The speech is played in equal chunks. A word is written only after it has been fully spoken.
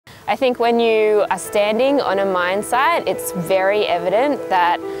I think when you are standing on a mine site, it's very evident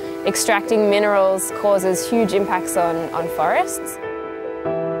that extracting minerals causes huge impacts on forests.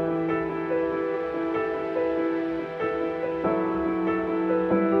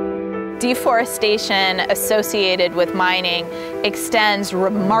 Deforestation associated with mining extends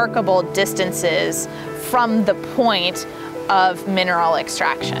remarkable distances from the point of mineral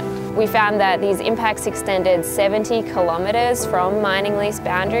extraction. We found that these impacts extended 70 kilometres from mining lease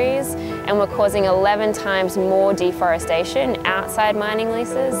boundaries and were causing 11 times more deforestation outside mining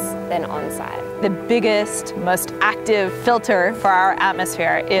leases than on-site. The biggest, most active filter for our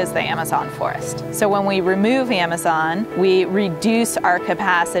atmosphere is the Amazon forest. So when we remove Amazon, we reduce our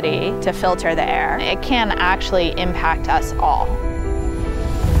capacity to filter the air. It can actually impact us all.